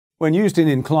When used in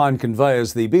inclined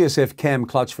conveyors, the BSF cam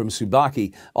clutch from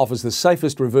Tsubaki offers the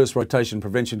safest reverse rotation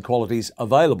prevention qualities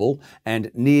available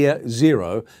and near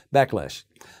zero backlash.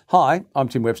 Hi, I'm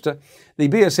Tim Webster. The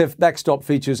BSF BACKSTOP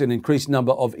features an increased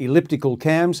number of elliptical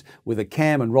cams with a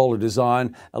cam and roller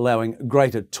design allowing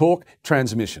greater torque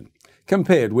transmission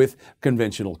compared with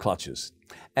conventional clutches.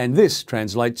 And this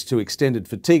translates to extended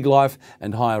fatigue life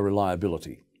and higher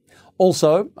reliability.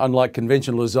 Also, unlike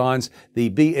conventional designs,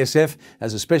 the BSF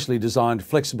has a specially designed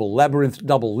flexible labyrinth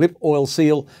double lip oil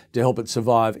seal to help it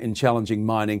survive in challenging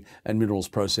mining and minerals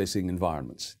processing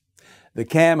environments. The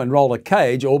cam and roller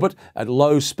cage orbit at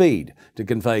low speed to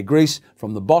convey grease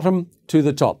from the bottom to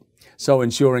the top, so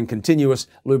ensuring continuous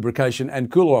lubrication and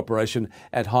cooler operation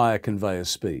at higher conveyor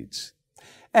speeds.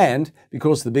 And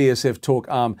because the BSF torque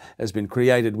arm has been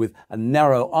created with a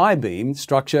narrow I-beam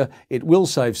structure, it will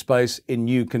save space in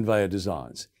new conveyor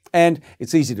designs. And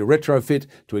it's easy to retrofit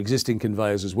to existing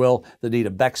conveyors as well that need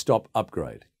a backstop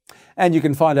upgrade. And you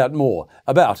can find out more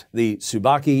about the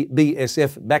Tsubaki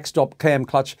BSF backstop cam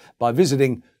clutch by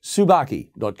visiting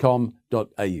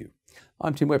tsubaki.com.au.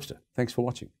 I'm Tim Webster. Thanks for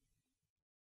watching.